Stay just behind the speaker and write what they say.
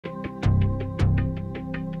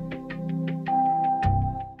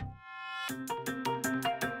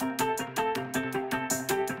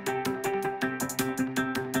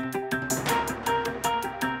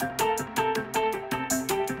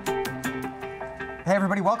Hey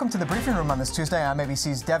everybody, welcome to the briefing room on this Tuesday. I'm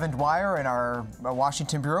ABC's Devin Dwyer in our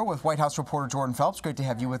Washington bureau with White House reporter Jordan Phelps. Great to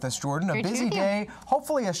have you with us, Jordan. A busy day,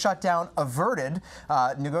 hopefully a shutdown averted.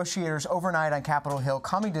 Negotiators overnight on Capitol Hill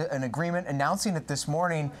coming to an agreement, announcing it this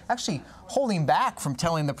morning, actually holding back from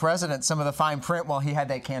telling the president some of the fine print while he had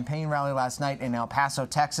that campaign rally last night in El Paso,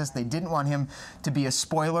 Texas. They didn't want him to be a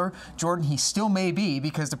spoiler. Jordan, he still may be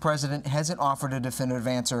because the president hasn't offered a definitive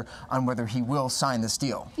answer on whether he will sign this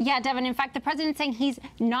deal. Yeah, Devin, in fact, the president's saying he's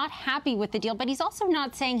not happy with the deal, but he's also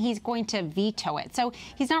not saying he's going to veto it. So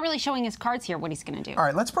he's not really showing his cards here, what he's going to do. All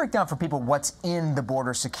right, let's break down for people what's in the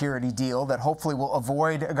border security deal that hopefully will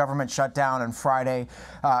avoid a government shutdown on Friday,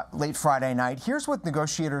 late Friday night. Here's what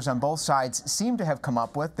negotiators on both sides seem to have come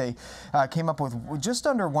up with. They came up with just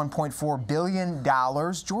under $1.4 billion.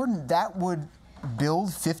 Jordan, that would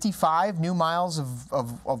build 55 new miles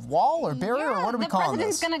of wall or barrier, or what are we calling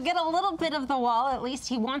this? The president's going to get a little bit of the wall. At least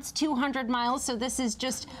he wants 200 miles, so this is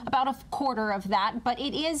just about a quarter of that. But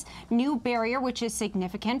it is new barrier, which is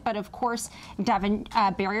significant. But of course, Devin,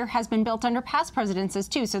 barrier has been built under past presidencies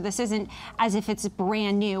too, so this isn't as if it's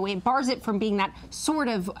brand new. It bars it from being that sort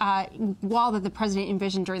of wall that the president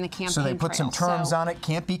envisioned during the campaign. So they put some terms on it.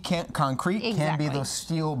 Can't be concrete. Exactly. Can't be those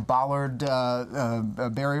steel bollard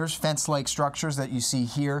barriers, fence-like structures that you see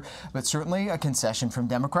here, but certainly a concession from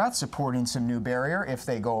Democrats supporting some new barrier if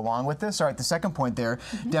they go along with this. All right, the second point there,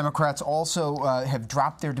 Democrats also have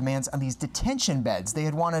dropped their demands on these detention beds. They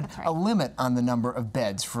had wanted a limit on the number of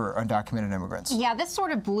beds for undocumented immigrants. Yeah, this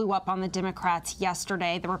sort of blew up on the Democrats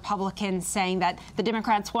yesterday. The Republicans saying that the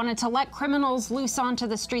Democrats wanted to let criminals loose onto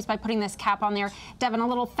the streets by putting this cap on there. Devin, a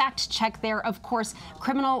little fact check there. Of course,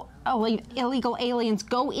 illegal aliens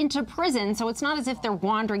go into prison, so it's not as if they're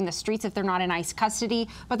wandering the streets if they're not in ICE custody,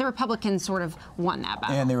 but the Republicans sort of won that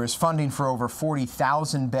battle. And there is funding for over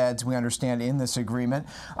 40,000 beds, we understand, in this agreement.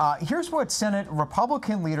 Here's what Senate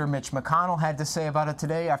Republican leader Mitch McConnell had to say about it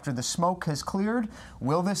today after the smoke has cleared.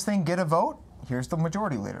 Will this thing get a vote? Here's the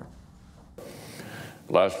majority leader.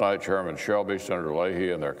 Last night, Chairman Shelby, Senator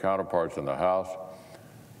Leahy, and their counterparts in the House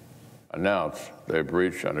announced they've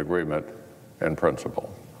reached an agreement in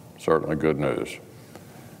principle. Certainly good news.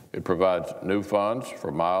 It provides new funds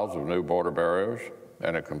for miles of new border barriers,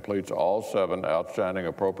 and it completes all 7 outstanding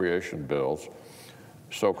appropriation bills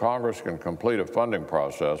so Congress can complete a funding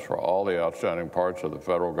process for all the outstanding parts of the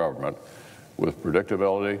federal government with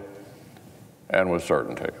predictability and with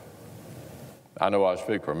certainty. I know I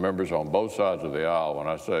speak for members on both sides of the aisle when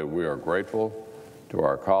I say we are grateful to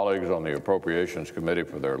our colleagues on the Appropriations Committee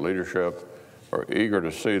for their leadership. We're eager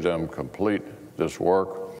to see them complete this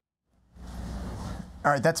work.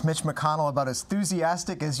 All right, that's Mitch McConnell, about as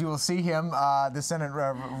enthusiastic as you will see him, the Senate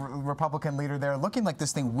Republican leader there, looking like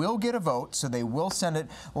this thing will get a vote, so they will send it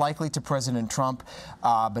likely to President Trump.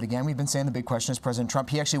 But again, we've been saying the big question is President Trump.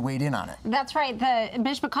 He actually weighed in on it. That's right.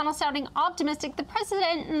 Mitch McConnell sounding optimistic. The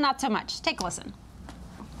president, not so much. Take a listen.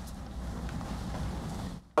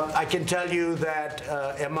 I can tell you that,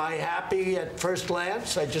 am I happy at first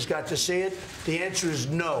glance? I just got to see it. The answer is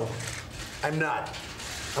no, I'm not.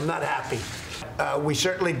 I'm not happy. We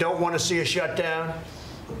certainly don't want to see a shutdown,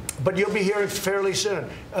 but you'll be hearing fairly soon.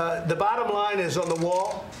 The bottom line is on the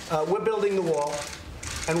wall. We're building the wall,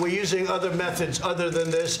 and we're using other methods other than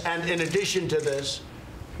this. And in addition to this,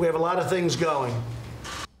 we have a lot of things going.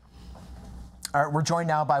 All right, we're joined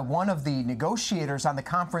now by one of the negotiators on the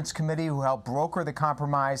conference committee who helped broker the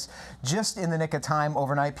compromise just in the nick of time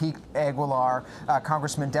overnight. Pete Aguilar,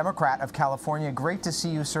 Congressman, Democrat of California. Great to see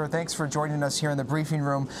you, sir. Thanks for joining us here in the briefing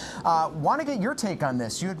room. Want to get your take on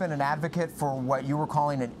this. You had been an advocate for what you were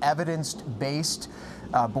calling an evidence-based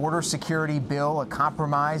border security bill, a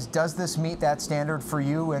compromise. Does this meet that standard for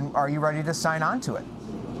you, and are you ready to sign on to it?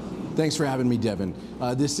 Thanks for having me, Devin.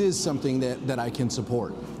 This is something that I can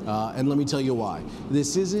support. And let me tell you why.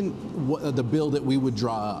 This isn't the bill that we would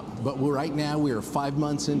draw up, but right now we are 5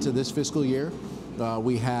 months into this fiscal year.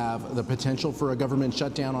 We have the potential for a government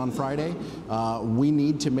shutdown on Friday. We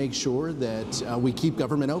need to make sure that we keep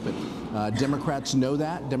government open. Democrats know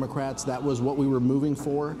that. Democrats, that was what we were moving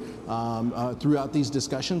for throughout these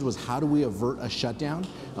discussions, was how do we avert a shutdown?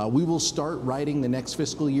 We will start writing the next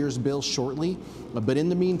fiscal year's bill shortly, but in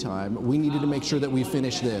the meantime, we needed to make sure that we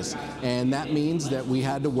finish this. And that means that we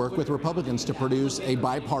had to work with Republicans to produce a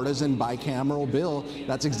bipartisan, bicameral bill.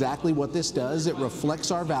 That's exactly what this does. It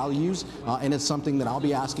reflects our values, and it's something that I'll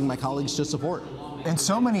be asking my colleagues to support. And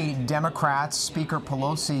so many Democrats, Speaker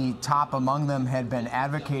Pelosi top among them, had been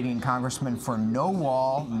advocating, Congressman, for no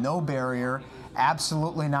wall, no barrier,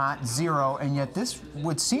 absolutely not, zero, and yet this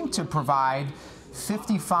would seem to provide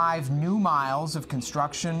 55 new miles of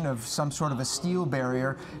construction of some sort of a steel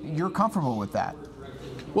barrier. You're comfortable with that?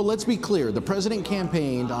 Well, let's be clear. The president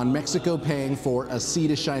campaigned on Mexico paying for a sea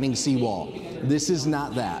to shining seawall. This is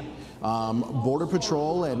not that. Border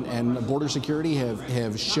Patrol and Border Security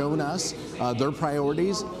have shown us their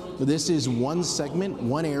priorities. This is one segment,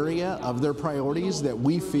 one area of their priorities that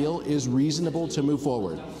we feel is reasonable to move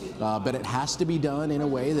forward. But it has to be done in a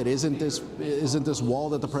way that isn't this wall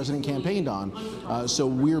that the president campaigned on. So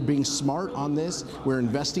we're being smart on this. We're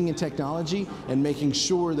investing in technology and making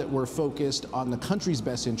sure that we're focused on the country's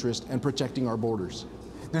best interest and protecting our borders.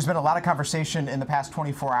 There's been a lot of conversation in the past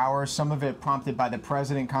 24 hours, some of it prompted by the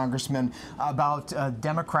president, Congressman, about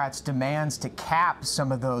Democrats' demands to cap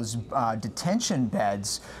some of those detention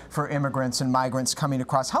beds for immigrants and migrants coming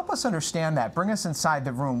across. Help us understand that. Bring us inside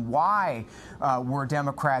the room. Why were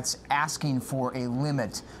Democrats asking for a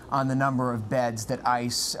limit on the number of beds that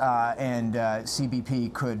ICE and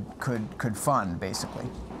CBP could fund, basically?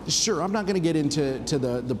 Sure, I'm not going to get into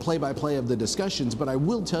the play-by-play of the discussions, but I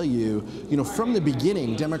will tell you, from the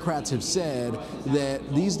beginning, Democrats have said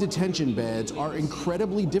that these detention beds are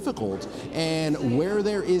incredibly difficult, and where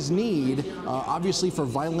there is need, obviously for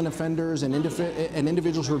violent offenders and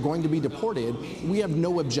individuals who are going to be deported, we have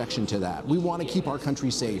no objection to that. We want to keep our country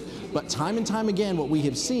safe. But time and time again, what we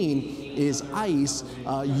have seen is ICE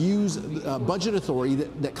use budget authority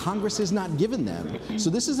that Congress has not given them. So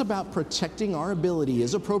this is about protecting our ability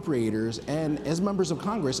as appropriators and as members of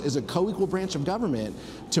Congress, as a co-equal branch of government,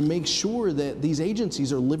 to make sure that these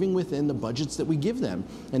agencies are living within the budgets that we give them.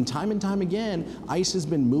 And time again, ICE has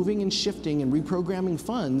been moving and shifting and reprogramming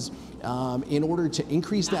funds in order to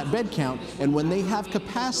increase that bed count. And when they have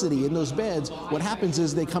capacity in those beds, what happens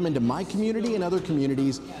is they come into my community and other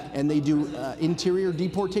communities and they do interior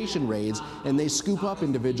deportation raids, and they scoop up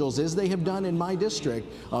individuals, as they have done in my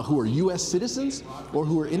district, who are U.S. citizens or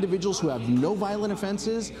who are individuals who have no violent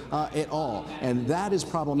offenses at all. And that is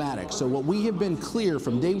problematic. So what we have been clear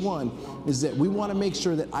from day one is that we want to make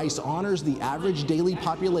sure that ICE honors the average daily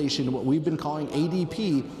population, what we've been calling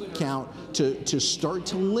ADP count, to start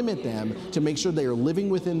to limit them, to make sure they are living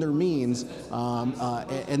within their means,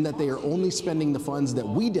 and that they are only spending the funds that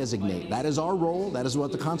we designate. That is our role. That is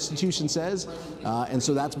what the Constitution says. And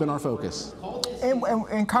so that's been our focus.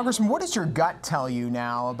 And Congressman, what does your gut tell you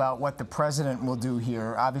now about what the president will do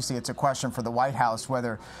here? Obviously, it's a question for the White House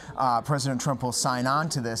whether President Trump will sign on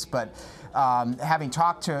to this, but having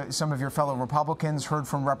talked to some of your fellow Republicans, heard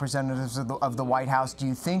from representatives of the White House, do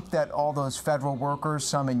you think that all those federal workers,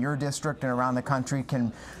 some in your district and around the country,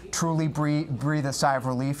 can truly breathe a sigh of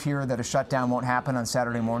relief here that a shutdown won't happen on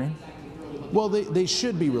Saturday morning? Well, they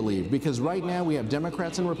should be relieved, because right now we have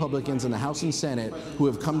Democrats and Republicans in the House and Senate who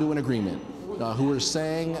have come to an agreement, who are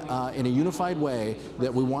saying in a unified way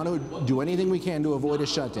that we want to do anything we can to avoid a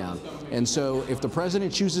shutdown. And so if the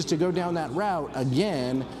president chooses to go down that route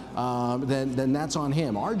again, then that's on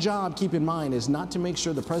him. Our job, keep in mind, is not to make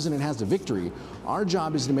sure the president has the victory. Our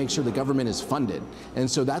job is to make sure the government is funded.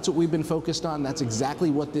 And so that's what we've been focused on. That's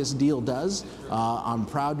exactly what this deal does. I'm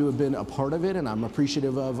proud to have been a part of it, and I'm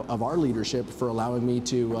appreciative of our leadership for allowing me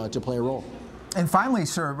to play a role. And finally,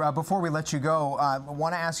 sir, before we let you go, I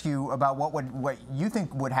want to ask you about what you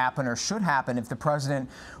think would happen or should happen if the president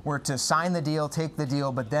were to sign the deal, take the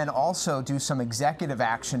deal, but then also do some executive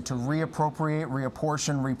action to reappropriate,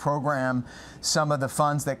 reapportion, reprogram some of the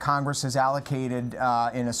funds that Congress has allocated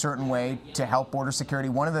in a certain way to help border security.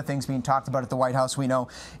 One of the things being talked about at the White House, we know,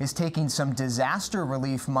 is taking some disaster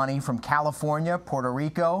relief money from California, Puerto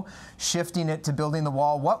Rico, shifting it to building the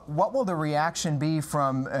wall. What will the reaction be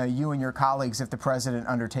from you and your colleagues if the president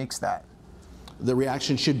undertakes that? The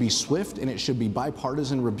reaction should be swift, and it should be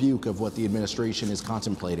bipartisan rebuke of what the administration is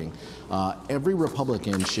contemplating. Every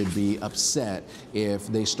Republican should be upset if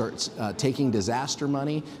they start taking disaster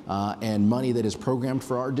money and money that is programmed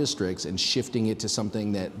for our districts and shifting it to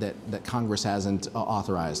something that Congress hasn't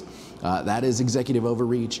authorized. That is executive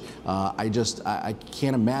overreach. I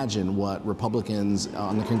can't imagine what Republicans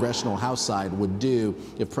on the congressional House side would do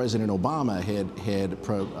if President Obama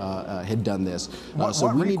had done this.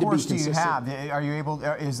 So we need to be consistent. Do you have? Are you able?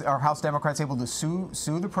 Are House Democrats able to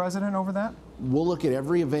sue the president over that? We'll look at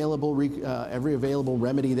every available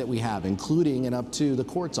remedy that we have, including and up to the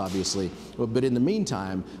courts, obviously. But in the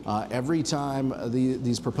meantime, every time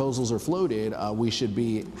these proposals are floated, we should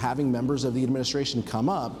be having members of the administration come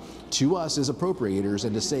up to us as appropriators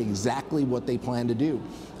and to say exactly what they plan to do.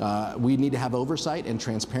 We need to have oversight and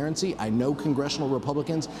transparency. I know congressional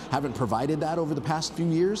Republicans haven't provided that over the past few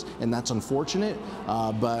years, and that's unfortunate.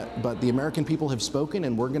 But the American people have spoken,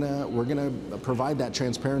 and we're gonna provide that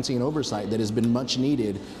transparency and oversight that has been much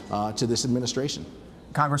needed to this administration.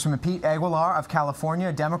 Congressman Pete Aguilar of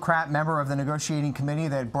California, Democrat member of the negotiating committee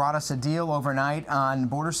that brought us a deal overnight on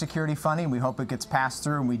border security funding. We hope it gets passed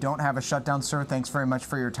through and we don't have a shutdown, sir. Thanks very much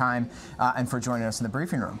for your time and for joining us in the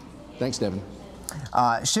briefing room. Thanks, Devin.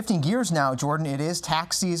 Shifting gears now, Jordan, it is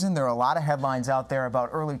tax season. There are a lot of headlines out there about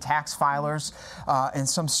early tax filers and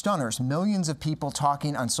some stunners. Millions of people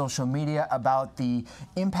talking on social media about the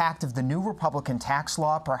impact of the new Republican tax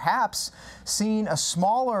law, perhaps seeing a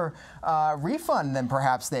smaller refund than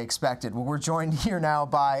perhaps they expected. Well, we're joined here now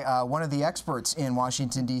by one of the experts in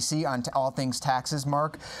Washington, D.C. on all things taxes.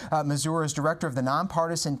 Mark Mazur is director of the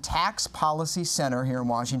Nonpartisan Tax Policy Center here in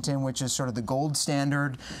Washington, which is sort of the gold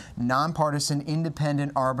standard, nonpartisan,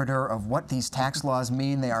 independent arbiter of what these tax laws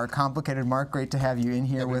mean. They are complicated. Mark, great to have you in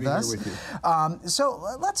here with us.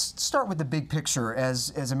 So let's start with the big picture.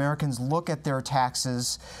 As Americans look at their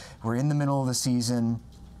taxes, we're in the middle of the season.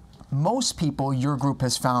 Most people, your group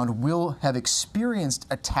has found, will have experienced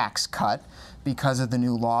a tax cut because of the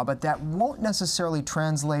new law, but that won't necessarily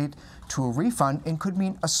translate to a refund and could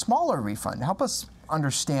mean a smaller refund. Help us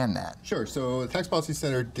understand that. Sure. So the Tax Policy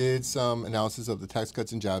Center did some analysis of the Tax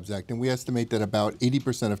Cuts and Jobs Act, and we estimate that about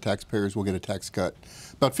 80% of taxpayers will get a tax cut,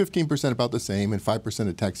 about 15% about the same, and 5%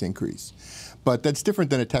 a tax increase. But that's different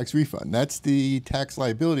than a tax refund. That's the tax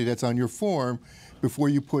liability that's on your form before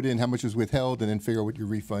you put in how much is withheld and then figure out what your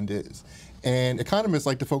refund is. And economists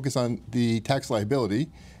like to focus on the tax liability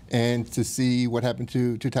and to see what happened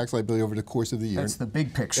to tax liability over the course of the year. That's the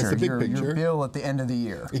big picture. That's the big picture. Your bill at the end of the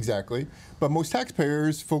year. Exactly. But most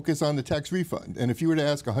taxpayers focus on the tax refund. And if you were to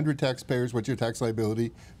ask 100 taxpayers what's your tax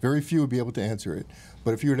liability, very few would be able to answer it.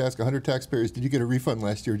 But if you were to ask 100 taxpayers, did you get a refund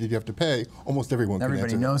last year, or did you have to pay, almost everyone can answer.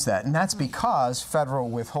 Everybody knows that. And that's because federal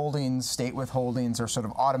withholdings, state withholdings are sort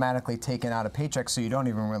of automatically taken out of paychecks, so you don't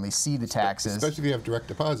even really see the taxes. Especially if you have direct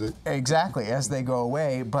deposit. Exactly, as they go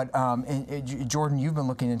away. But Jordan, you've been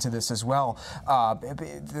looking into this as well.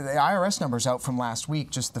 The IRS numbers out from last week,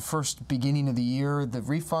 just the first beginning of the year, the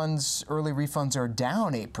refunds, early refunds are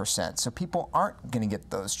down 8%. So people aren't going to get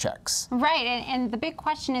those checks. Right, and the big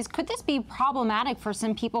question is, could this be problematic for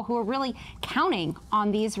some people who are really counting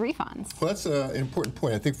on these refunds? Well, that's an important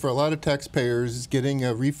point. I think for a lot of taxpayers, getting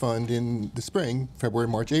a refund in the spring, February,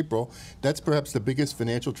 March, April, that's perhaps the biggest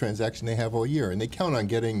financial transaction they have all year. And they count on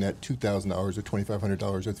getting that $2,000 or $2,500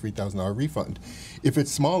 or $3,000 refund. If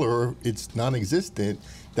it's smaller or it's non-existent,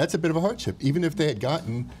 that's a bit of a hardship. Even if they had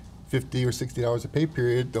gotten $50 or $60 a pay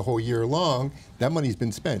period the whole year long, that money's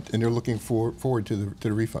been spent, and they're looking forward to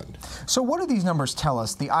the refund. So what do these numbers tell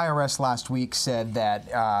us? The IRS last week said that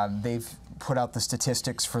they've put out the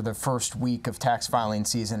statistics for the first week of tax filing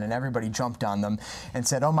season, and everybody jumped on them and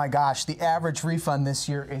said, oh my gosh, the average refund this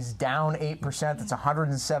year is down 8%. That's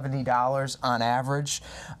 $170 on average.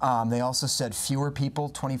 They also said fewer people,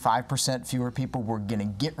 25% fewer people were going to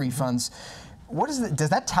get refunds. What is it? Does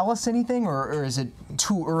that tell us anything, or is it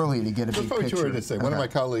too early to get a big picture? It's probably too early to say. Okay. One of my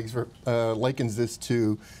colleagues likens this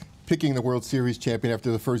to picking the World Series champion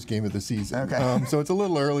after the first game of the season. Okay. So it's a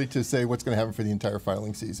little early to say what's going to happen for the entire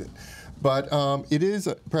filing season. But it is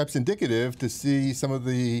perhaps indicative to see some of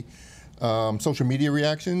the social media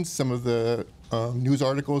reactions, some of the news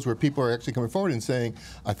articles where people are actually coming forward and saying,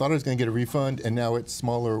 I thought I was going to get a refund, and now it's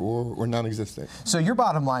smaller or non-existent. So your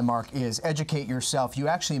bottom line, Mark, is educate yourself. You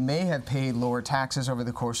actually may have paid lower taxes over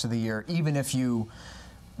the course of the year, even if you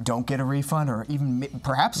don't get a refund, or even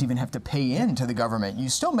perhaps even have to pay into the government. You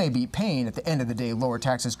still may be paying, at the end of the day, lower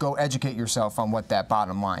taxes. Go educate yourself on what that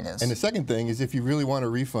bottom line is. And the second thing is, if you really want a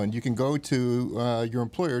refund, you can go to your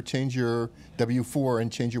employer, change your W-4,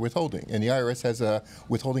 and change your withholding. And the IRS has a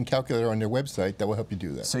withholding calculator on their website that will help you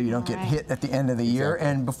do that. So you don't get hit at the end of the year.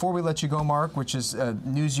 And before we let you go, Mark, which is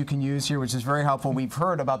news you can use here, which is very helpful, we've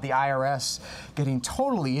heard about the IRS getting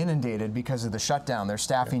totally inundated because of the shutdown. Their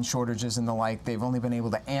staffing shortages and the like. They've only been able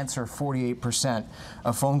to answer 48%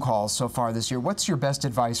 of phone calls so far this year. What's your best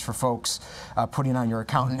advice for folks putting on your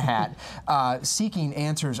accountant hat, seeking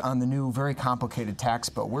answers on the new, very complicated tax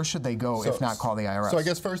bill? Where should they go, if not call the IRS? So I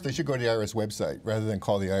guess first they should go to the IRS website rather than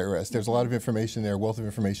call the IRS. There's a lot of information there, a wealth of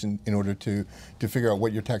information, in order to figure out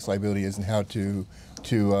what your tax liability is and how to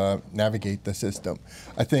navigate the system.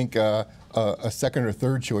 I think a second or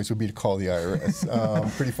third choice would be to call the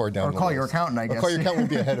IRS. Pretty far down. Or call your accountant, I guess. Or call your accountant would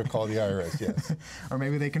be ahead of call the IRS, yes. Or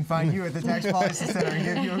maybe they can find you at the Tax Policy Center and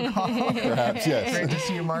give you a call. Perhaps, yes. Great to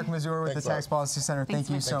see you, Mark Mazur, with the Tax Policy Center. Thank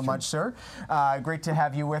you so much, sir. Great to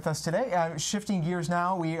have you with us today. Shifting gears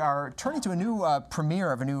now, we are turning to a new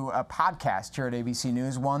premiere of a new podcast here at ABC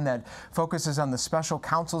News, one that focuses on the special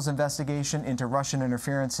counsel's investigation into Russian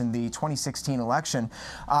interference in the 2016 election.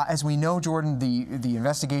 As we know, Jordan, the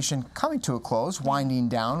investigation coming to a close, winding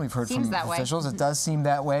down. We've heard from officials. It does seem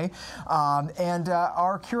that way. And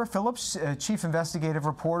our Kira Phillips, chief investigative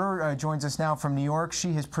reporter, joins us now from New York.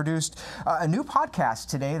 She has produced a new podcast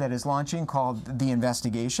today that is launching called The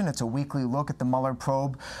Investigation. It's a weekly look at the Mueller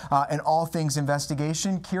probe and all things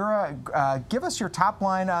investigation. Kira, give us your top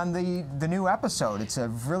line on the new episode. It's a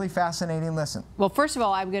really fascinating listen. Well, first of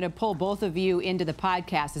all, I'm going to pull both of you into the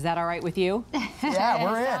podcast. Is that all right with you? Yeah,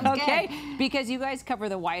 we're in. Okay, because you guys cover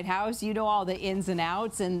the White House. You know all the ins and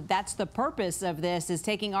outs, and that's the purpose of this, is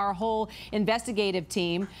taking our whole investigative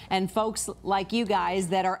team and folks like you guys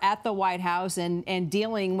that are at the White House and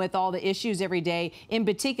dealing with all the issues every day, in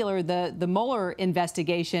particular the Mueller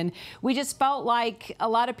investigation. We just felt like a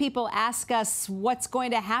lot of people ask us what's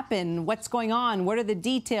going to happen, what's going on, what are the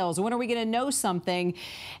details, when are we going to know something?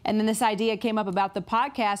 And then this idea came up about the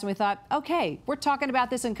podcast, and we thought, okay, we're talking about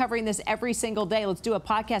this and covering this every single day. Let's do a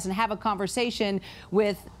podcast and have a conversation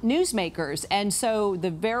with newsmakers. And so the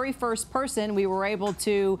very first person we were able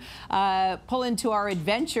to pull into our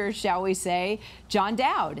adventure, shall we say, John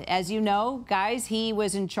Dowd. As you know, guys, he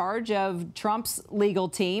was in charge of Trump's legal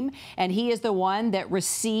team, and he is the one that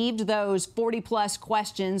received those 40-plus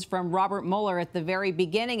questions from Robert Mueller at the very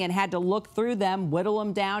beginning and had to look through them, whittle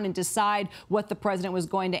them down, and decide what the president was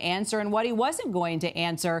going to answer and what he wasn't going to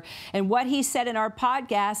answer. And what he said in our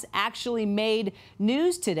podcast actually made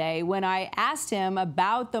news today when I asked him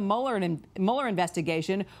about the Mueller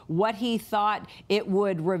investigation, what he thought it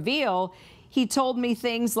would reveal. He told me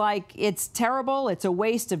things like, it's terrible, it's a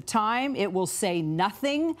waste of time, it will say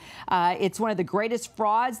nothing, it's one of the greatest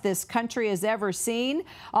frauds this country has ever seen.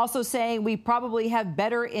 Also saying we probably have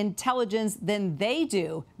better intelligence than they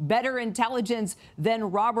do, better intelligence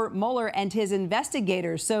than Robert Mueller and his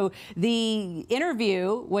investigators. So the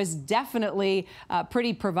interview was definitely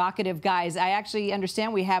pretty provocative, guys. I actually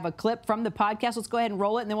understand we have a clip from the podcast. Let's go ahead and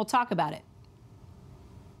roll it, and then we'll talk about it.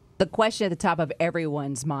 The question at the top of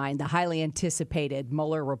everyone's mind, the highly anticipated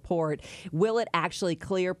Mueller report, will it actually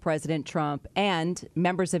clear President Trump and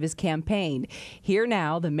members of his campaign? Here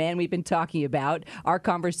now, the man we've been talking about, our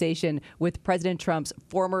conversation with President Trump's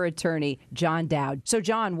former attorney, John Dowd. So,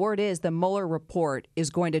 John, word is the Mueller report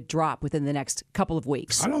is going to drop within the next couple of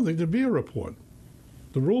weeks. I don't think there'd be a report.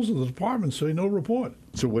 The rules of the department say no report.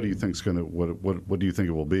 So what do you think's going to what do you think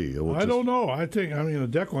it will be? I don't know. I mean, a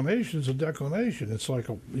declination is a declination. It's like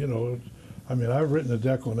I've written a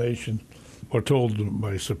declination or told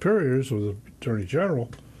my superiors or the Attorney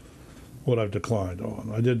General what I've declined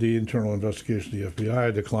on. I did the internal investigation of the FBI.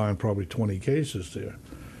 I declined probably 20 cases there.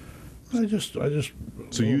 I just.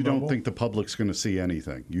 So you don't think the public's going to see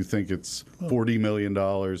anything? You think it's $40 million,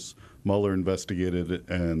 Mueller investigated it,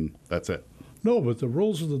 and that's it? No, but the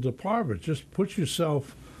rules of the department, just put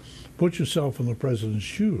yourself in the president's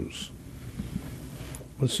shoes.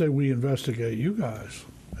 Let's say we investigate you guys,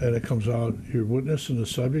 and it comes out you're witnessing the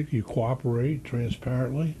subject, you cooperate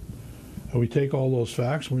transparently, and we take all those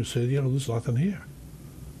facts and we say, there's nothing here.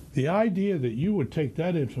 The idea that you would take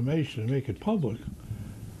that information and make it public,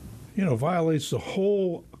 violates the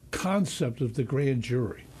whole concept of the grand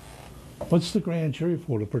jury. What's the grand jury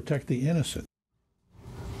for? To protect the innocent.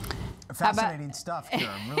 Fascinating stuff,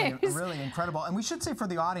 Kira. Really incredible. And we should say for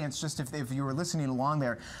the audience, just if you were listening along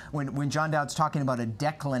there, when John Dowd's talking about a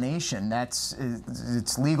declination,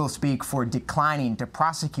 it's legal speak for declining to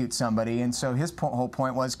prosecute somebody. And so his whole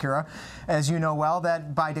point was, Kira, as you know well,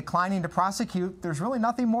 that by declining to prosecute, there's really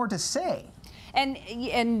nothing more to say.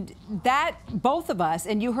 And that, both of us,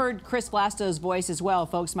 and you heard Chris Blasto's voice as well.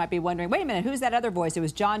 Folks might be wondering, wait a minute, who's that other voice? It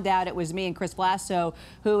was John Dowd, it was me and Chris Blasto,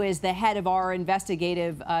 who is the head of our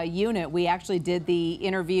investigative unit. We actually did the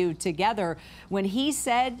interview together. When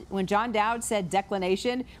John Dowd said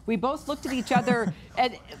declination, we both looked at each other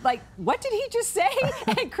and like, what did he just say?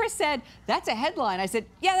 And Chris said, that's a headline. I said,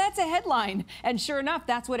 yeah, that's a headline. And sure enough,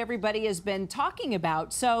 that's what everybody has been talking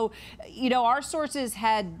about. So, our sources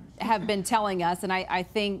have been telling us, and I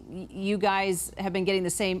think you guys have been getting the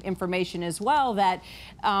same information as well, that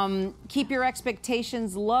keep your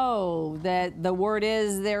expectations low, that the word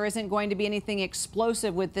is there isn't going to be anything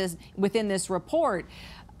explosive within this report.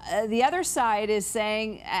 The other side is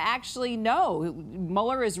saying, actually, no,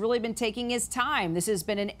 Mueller has really been taking his time. This has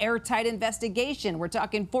been an airtight investigation. We're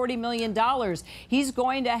talking $40 million. He's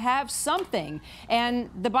going to have something. And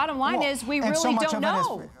the bottom line is we really don't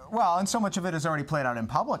know. And so much of it is already played out in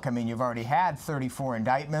public. I mean, you've already had 34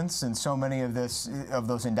 indictments, and so many of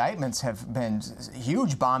those indictments have been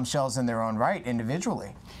huge bombshells in their own right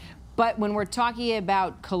individually. But when we're talking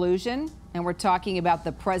about collusion, and we're talking about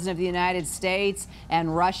the President of the United States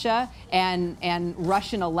and Russia and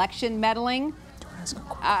Russian election meddling,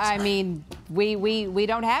 I mean, we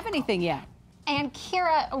don't have anything yet. And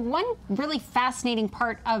Kira, one really fascinating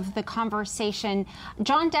part of the conversation,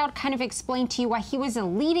 John Dowd kind of explained to you why he was a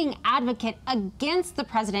leading advocate against the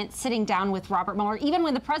president sitting down with Robert Mueller, even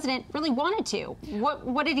when the president really wanted to.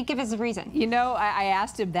 What did he give as a reason? You know, I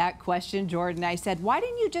asked him that question, Jordan. I said, why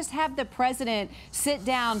didn't you just have the president sit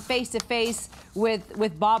down face to face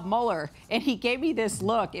with Bob Mueller? And he gave me this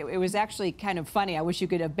look. It was actually kind of funny. I wish you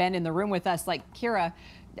could have been in the room with us. Like, Kira,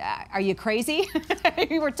 are you crazy?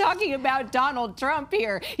 We're talking about Donald Trump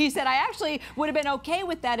here. He said, I actually would have been okay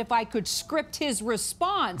with that if I could script his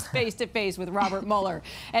response face to face with Robert Mueller.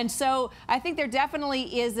 And so I think there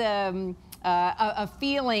definitely is a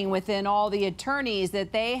feeling within all the attorneys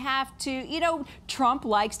that they have to, you know, Trump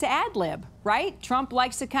likes to ad lib, right? Trump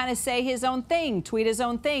likes to kind of say his own thing, tweet his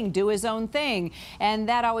own thing, do his own thing. And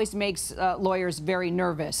that always makes lawyers very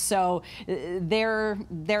nervous. So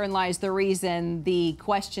therein lies the reason the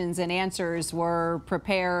questions and answers were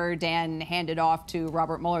prepared and handed off to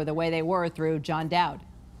Robert Mueller the way they were through John Dowd.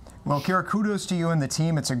 Well, Kira, kudos to you and the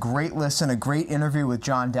team. It's a great listen, a great interview with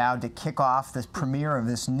John Dowd to kick off this premiere of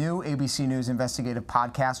this new ABC News investigative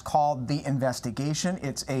podcast called The Investigation.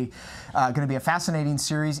 It's going to be a fascinating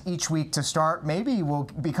series each week to start. Maybe will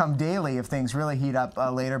become daily if things really heat up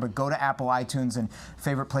later, but go to Apple iTunes and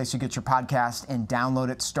favorite place you get your podcast and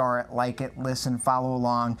download it, star it, like it, listen, follow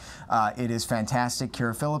along. It is fantastic.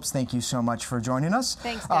 Kira Phillips, thank you so much for joining us.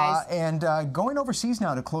 Thanks, guys. And going overseas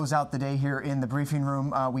now to close out the day here in the briefing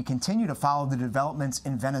room, we continue to follow the developments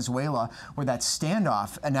in Venezuela, where that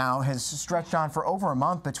standoff now has stretched on for over a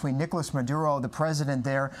month between Nicolas Maduro, the president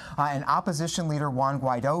there, and opposition leader Juan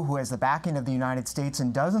Guaido, who has the backing of the United States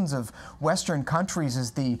and dozens of Western countries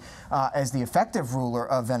as the effective ruler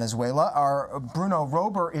of Venezuela. Our Bruno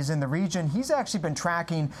Rober is in the region. He's actually been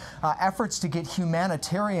tracking efforts to get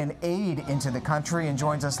humanitarian aid into the country and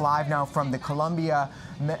joins us live now from the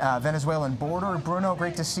Colombia-Venezuelan border. Bruno,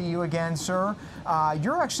 great to see you again, sir.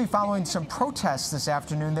 You're actually following some protests this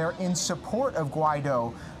afternoon there in support of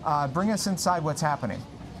Guaido. Bring us inside what's happening.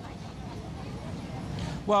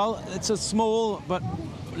 Well, it's a small but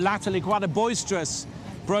latterly quite a boisterous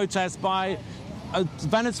protest by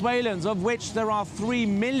Venezuelans, of which there are 3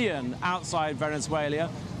 million outside Venezuela,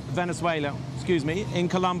 in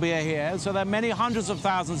Colombia here. So there are many hundreds of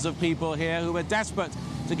thousands of people here who are desperate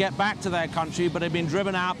to get back to their country, but have been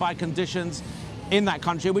driven out by conditions in that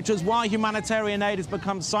country, which is why humanitarian aid has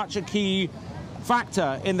become such a key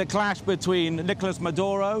factor in the clash between Nicolas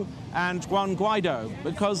Maduro and Juan Guaido,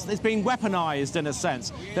 because it's been weaponized in a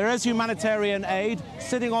sense. There is humanitarian aid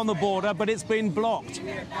sitting on the border, but it's been blocked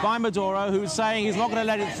by Maduro, who's saying he's not going to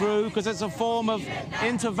let it through because it's a form of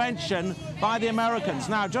intervention by the Americans.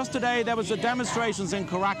 Now, just today, there was demonstrations in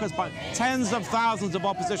Caracas by tens of thousands of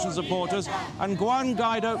opposition supporters, and Juan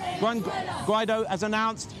Guaido has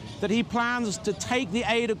announced that he plans to take the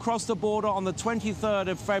aid across the border on the 23rd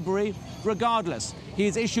of February, regardless.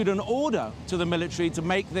 He's issued an order to the military to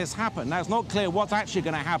make this happen. Now, it's not clear what's actually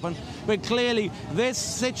going to happen, but clearly this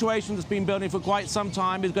situation that's been building for quite some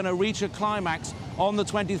time is going to reach a climax on the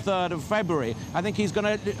 23rd of February. I think he's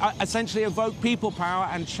going to essentially evoke people power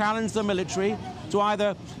and challenge the military to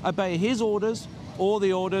either obey his orders or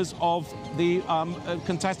the orders of the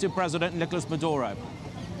contested president, Nicolas Maduro.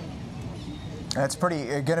 It's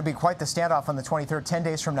going to be quite the standoff on the 23rd. 10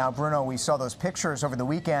 days from now, Bruno, we saw those pictures over the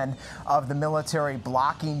weekend of the military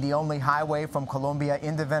blocking the only highway from Colombia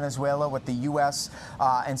into Venezuela with the U.S.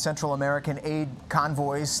 And Central American aid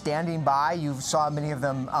convoys standing by. You saw many of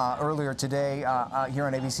them earlier today here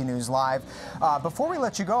on ABC News Live. Before we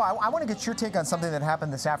let you go, I want to get your take on something that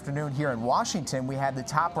happened this afternoon here in Washington. We had the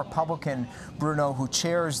top Republican, Bruno, who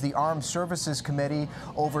chairs the Armed Services Committee,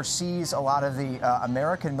 oversees a lot of the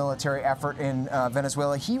American military effort in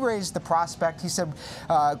Venezuela. He raised the prospect, he said,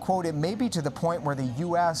 quote, it may be to the point where the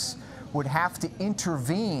U.S. would have to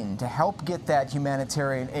intervene to help get that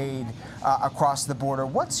humanitarian aid across the border.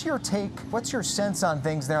 What's your take, what's your sense on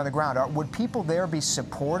things there on the ground? Would people there be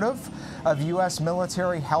supportive of U.S.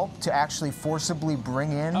 military help to actually forcibly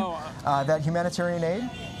bring in that humanitarian aid?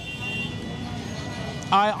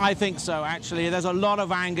 I think so, actually. There's a lot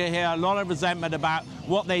of anger here, a lot of resentment about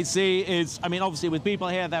what they see is, I mean, obviously with people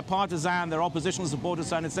here, they're partisan, they're opposition supporters,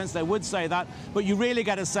 so in a sense they would say that, but you really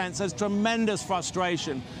get a sense there's tremendous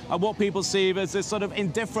frustration of what people see as this sort of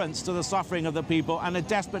indifference to the suffering of the people and a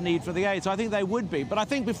desperate need for the aid. So I think they would be. But I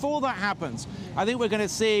think before that happens, I think we're going to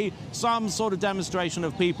see some sort of demonstration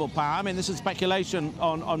of people power. I mean, this is speculation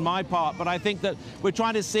on my part, but I think that we're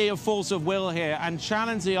trying to see a force of will here and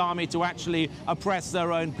challenge the army to actually oppress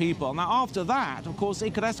their own people. Now, after that, of course,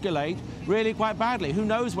 it could escalate really quite badly. Who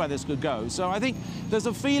knows where this could go? So I think there's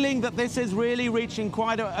a feeling that this is really reaching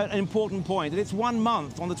quite an important point. And it's 1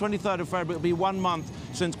 month. On the 23rd of February, it'll be 1 month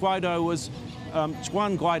since Juan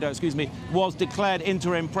Guaido, was declared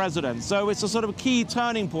interim president. So it's a sort of key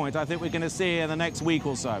turning point I think we're going to see in the next week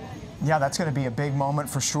or so. Yeah, that's going to be a big moment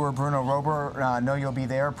for sure. Bruno Rober, know you'll be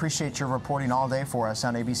there. Appreciate your reporting all day for us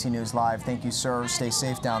on ABC News Live. Thank you, sir. Stay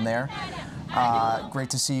safe down there. Great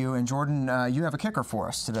to see you. And Jordan, you have a kicker for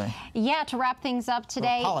us today. Yeah, to wrap things up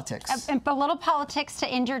today. Politics. A little politics to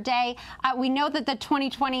end your day. We know that the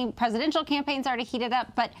 2020 presidential campaign's already heated up,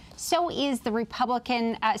 but so is the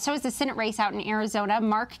so is the Senate race out in Arizona.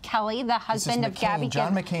 Mark Kelly, the husband of Gabby.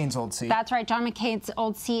 John McCain's old seat. That's right, John McCain's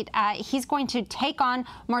old seat. He's going to take on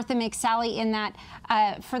Martha McSally in that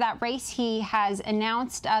for that race. He has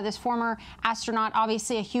announced this former astronaut,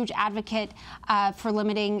 obviously a huge advocate for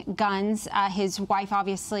limiting guns. His wife,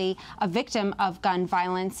 obviously a victim of gun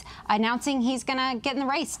violence, announcing he's going to get in the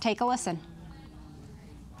race. Take a listen.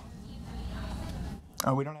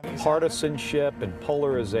 We don't have any partisanship and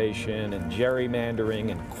polarization and gerrymandering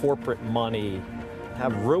and corporate money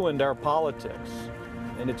have ruined our politics,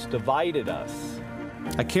 and it's divided us.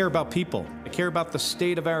 I care about people. I care about the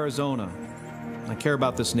state of Arizona. I care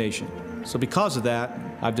about this nation. So because of that,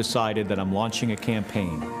 I've decided that I'm launching a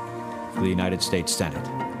campaign for the United States Senate.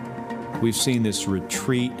 We've seen this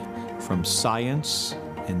retreat from science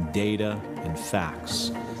and data and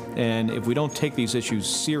facts. And if we don't take these issues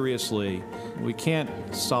seriously, we can't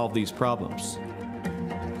solve these problems.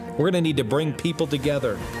 We're going to need to bring people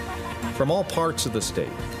together from all parts of the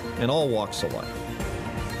state and all walks of life.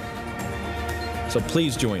 So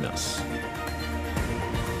please join us.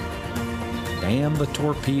 Damn the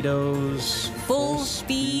torpedoes. Full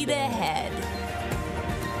speed ahead.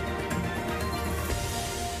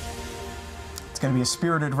 It's going to be a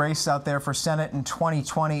spirited race out there for Senate in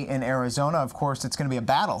 2020 in Arizona. Of course, it's going to be a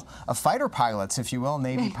battle of fighter pilots, if you will.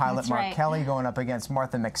 Navy pilot Mark Kelly going up against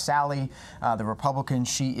Martha McSally, the Republican.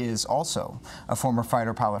 She is also a former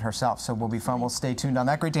fighter pilot herself, so will be fun. We'll stay tuned on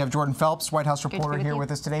that. Great to have Jordan Phelps, White House reporter, here with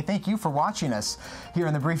us today. Thank you for watching us here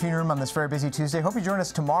in the briefing room on this very busy Tuesday. Hope you join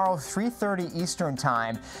us tomorrow, 3:30 Eastern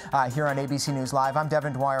Time, here on ABC News Live. I'm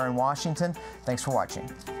Devin Dwyer in Washington. Thanks for watching.